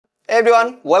Hey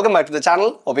everyone, welcome back to the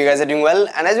channel. Hope you guys are doing well.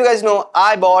 And as you guys know,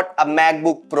 I bought a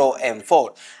MacBook Pro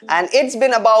M4 and it's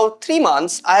been about 3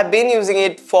 months. I have been using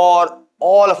it for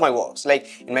all of my works,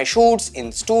 like in my shoots, in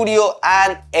studio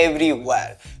and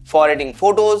everywhere, for editing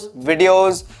photos,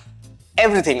 videos,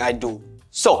 everything I do.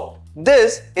 So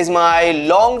this is my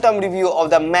long-term review of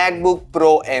the MacBook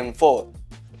Pro M4.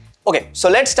 Okay, so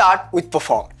let's start with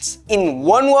performance. In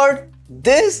one word,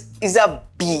 this is a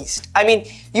beast. I mean,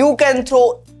 you can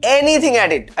throw anything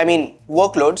at it. I mean,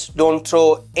 workloads, don't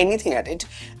throw anything at it.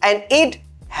 And it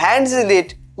handles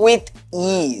it with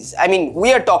ease. I mean,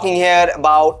 we are talking here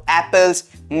about Apple's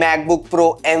MacBook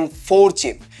Pro M4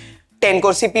 chip.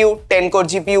 10-core CPU, 10-core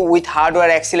GPU with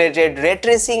hardware-accelerated ray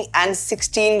tracing and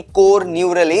 16-core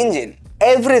neural engine.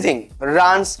 Everything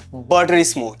runs buttery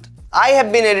smooth. I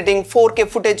have been editing 4K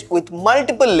footage with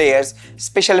multiple layers,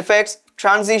 special effects,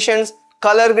 transitions,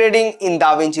 color grading in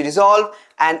DaVinci Resolve,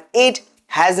 and it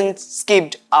hasn't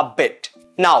skipped a bit.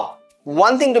 Now,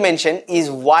 one thing to mention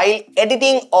is while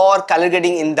editing or color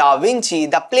grading in DaVinci,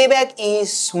 the playback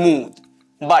is smooth.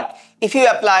 But if you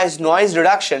apply noise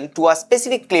reduction to a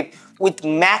specific clip with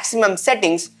maximum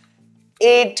settings,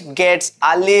 it gets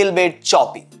a little bit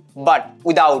choppy. But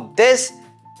without this,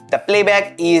 the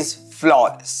playback is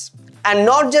flawless. And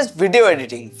not just video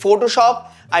editing, Photoshop.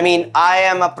 I mean, I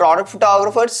am a product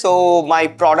photographer, so my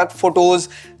product photos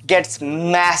gets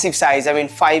massive size. I mean,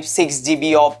 5-6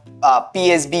 GB of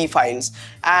PSB files,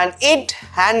 and it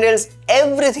handles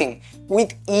everything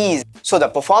with ease. So the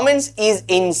performance is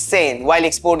insane while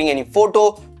exporting any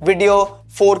photo, video,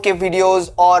 4K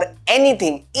videos or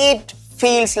anything. It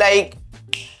feels like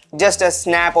just a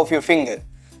snap of your finger.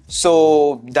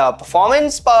 So the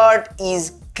performance part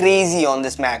is crazy on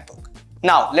this MacBook.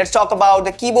 Now let's talk about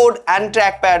the keyboard and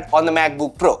trackpad on the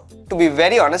MacBook Pro. To be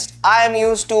very honest, I am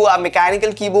used to a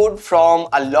mechanical keyboard from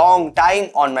a long time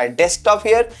on my desktop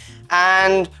here,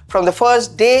 and from the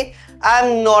first day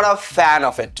I'm not a fan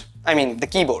of it. I mean the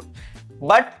keyboard.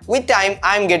 But with time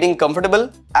I'm getting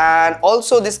comfortable, and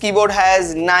also this keyboard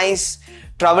has nice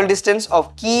travel distance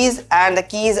of keys and the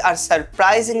keys are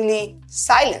surprisingly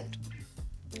silent.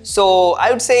 So I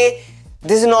would say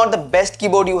this is not the best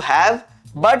keyboard you have,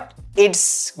 but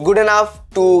it's good enough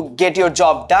to get your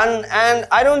job done, and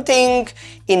I don't think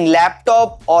in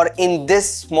laptop or in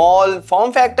this small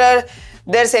form factor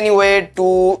there's any way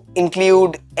to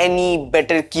include any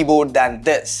better keyboard than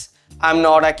this. I'm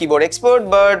not a keyboard expert,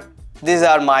 but these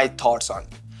are my thoughts on it.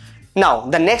 Now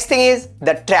the next thing is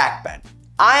the trackpad.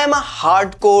 I am a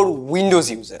hardcore Windows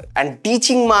user and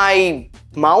teaching my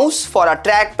mouse for a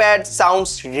trackpad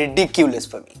sounds ridiculous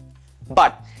for me.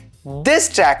 But this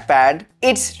trackpad,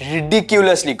 it's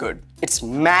ridiculously good. It's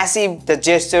massive, the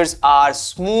gestures are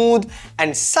smooth,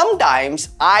 and sometimes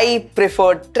I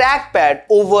prefer trackpad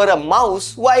over a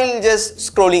mouse while just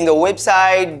scrolling the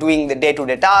website, doing the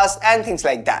day-to-day tasks and things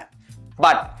like that.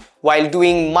 But while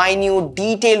doing minute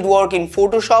detailed work in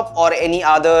Photoshop or any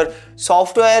other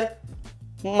software,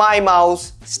 my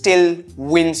mouse still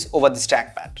wins over this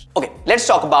trackpad. Okay, let's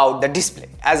talk about the display.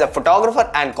 As a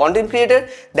photographer and content creator,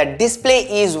 the display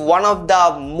is one of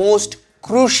the most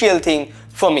crucial thing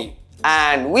for me.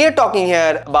 And we are talking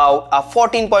here about a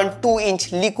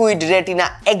 14.2-inch Liquid Retina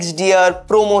XDR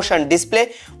ProMotion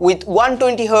display with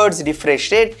 120Hz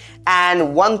refresh rate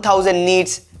and 1000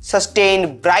 nits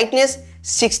sustained brightness,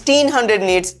 1600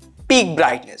 nits peak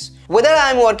brightness. Whether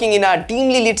I'm working in a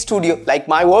dimly lit studio like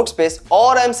my workspace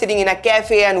or I'm sitting in a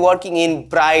cafe and working in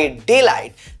bright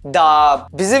daylight, the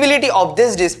visibility of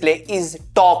this display is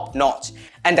top notch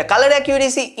and the color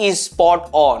accuracy is spot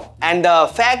on, and the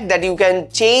fact that you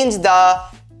can change the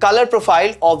color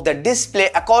profile of the display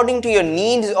according to your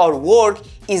needs or work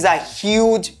is a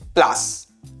huge plus.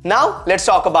 Now let's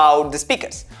talk about the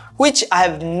speakers, which I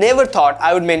have never thought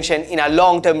I would mention in a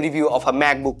long-term review of a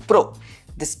MacBook Pro.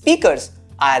 The speakers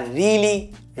are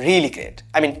really great.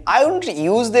 I mean, I wouldn't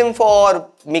use them for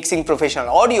mixing professional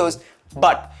audios,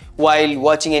 but while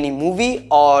watching any movie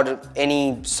or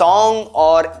any song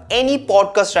or any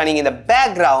podcast running in the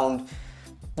background,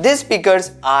 these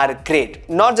speakers are great.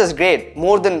 Not just great,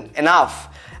 more than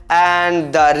enough.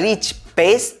 And the rich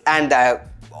bass and the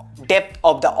depth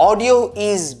of the audio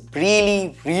is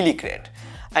really great.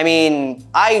 I mean,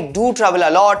 I do travel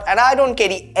a lot and I don't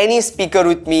carry any speaker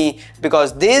with me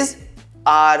because these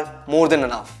are more than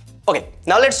enough. Okay,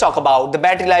 now let's talk about the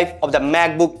battery life of the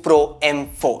MacBook Pro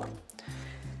M4.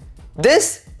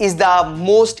 This is the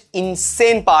most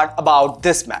insane part about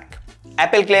this Mac.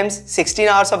 Apple claims 16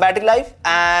 hours of battery life,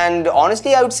 and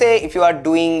honestly I would say if you are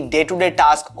doing day-to-day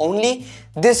tasks only,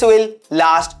 this will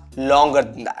last longer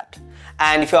than that.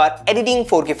 And if you are editing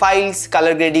 4K files,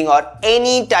 color grading or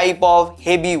any type of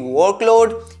heavy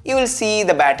workload, you will see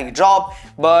the battery drop,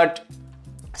 but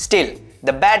still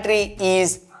the battery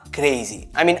is crazy.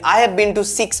 I mean, I have been to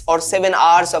 6 or 7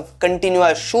 hours of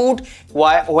continuous shoot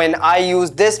when I use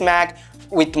this Mac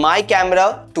with my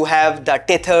camera to have the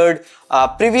tethered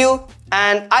preview,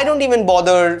 and I don't even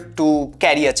bother to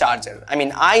carry a charger. I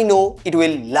mean, I know it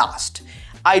will last.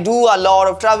 I do a lot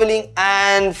of traveling,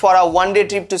 and for a one-day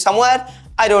trip to somewhere,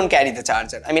 I don't carry the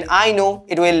charger. I mean, I know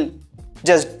it will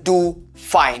just do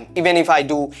fine even if I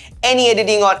do any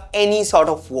editing or any sort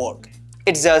of work.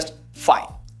 It's just fine.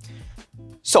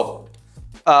 So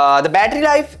the battery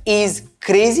life is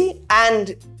crazy,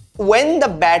 and when the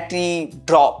battery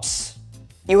drops,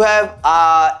 you have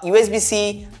a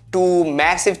USB-C to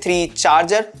Maxiv 3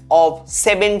 charger of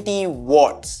 70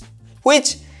 watts,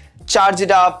 which charge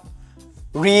it up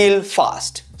real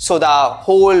fast. So the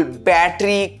whole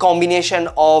battery combination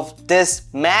of this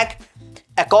Mac,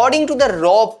 according to the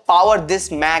raw power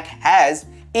this Mac has,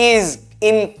 is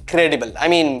incredible. I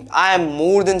mean, I am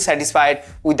more than satisfied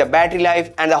with the battery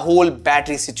life and the whole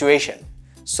battery situation.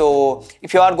 So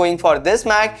if you are going for this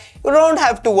Mac, you don't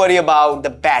have to worry about the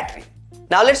battery.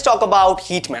 Now let's talk about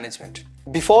heat management.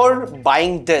 Before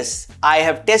buying this, I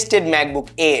have tested MacBook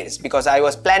Airs because I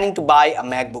was planning to buy a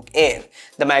MacBook Air.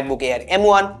 The MacBook Air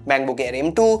M1, MacBook Air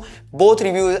M2, both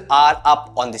reviews are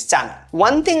up on this channel.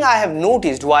 One thing I have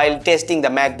noticed while testing the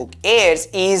MacBook Airs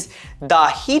is the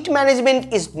heat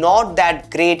management is not that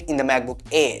great in the MacBook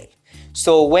Air.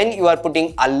 So when you are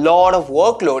putting a lot of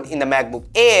workload in the MacBook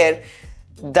Air,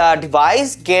 the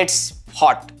device gets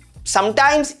hot.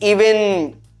 Sometimes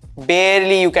even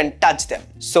barely you can touch them.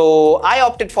 So I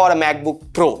opted for a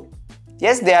MacBook Pro.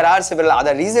 Yes, there are several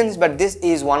other reasons, but this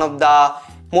is one of the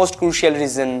most crucial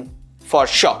reason for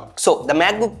sure. So the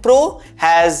MacBook Pro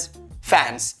has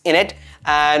fans in it,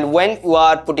 and when you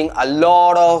are putting a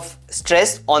lot of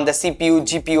stress on the CPU,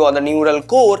 GPU or the neural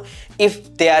core,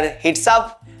 if there heats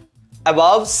up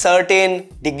above certain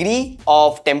degree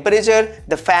of temperature,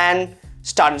 the fan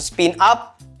starts to spin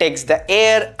up, takes the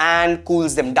air and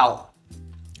cools them down.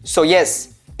 So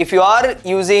yes, if you are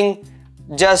using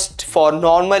just for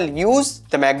normal use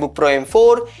the MacBook Pro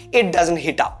M4, it doesn't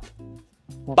heat up.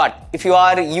 But if you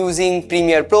are using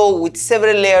Premiere Pro with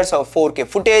several layers of 4K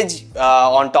footage,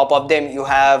 on top of them you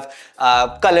have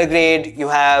color grade, you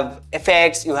have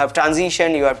effects, you have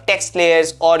transition, you have text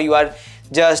layers, or you are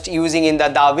just using in the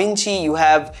DaVinci, you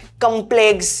have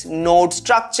complex node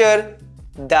structure,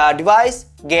 the device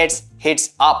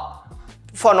heats up.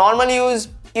 For normal use,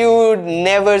 you would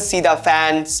never see the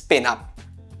fan spin up.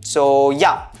 So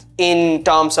yeah, in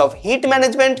terms of heat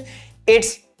management,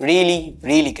 it's really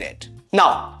great.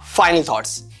 Now, final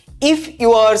thoughts. If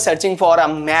you are searching for a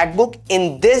MacBook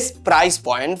in this price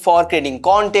point for creating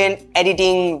content,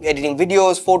 editing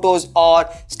videos, photos or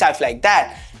stuff like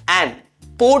that, and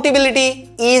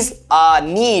portability is a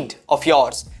need of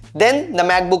yours, then the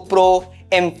MacBook Pro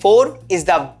M4 is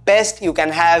the best you can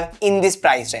have in this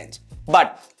price range.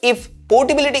 But if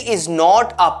portability is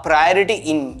not a priority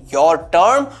in your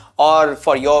term or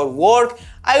for your work,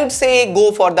 I would say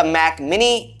go for the Mac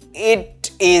Mini.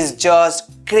 It is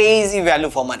just crazy value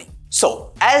for money.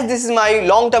 So, as this is my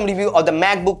long-term review of the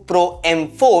MacBook Pro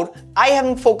M4, I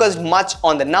haven't focused much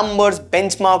on the numbers,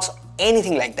 benchmarks,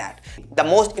 anything like that. The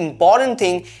most important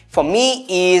thing for me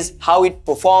is how it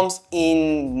performs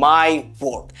in my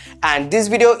work. And this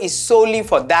video is solely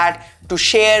for that, to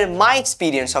share my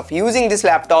experience of using this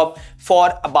laptop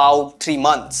for about 3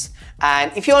 months.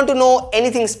 And if you want to know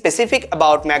anything specific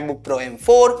about MacBook Pro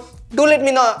M4, do let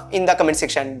me know in the comment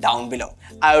section down below.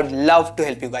 I would love to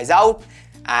help you guys out.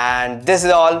 And this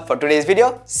is all for today's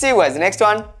video. See you guys in the next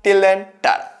one. Till then,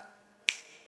 ta-da.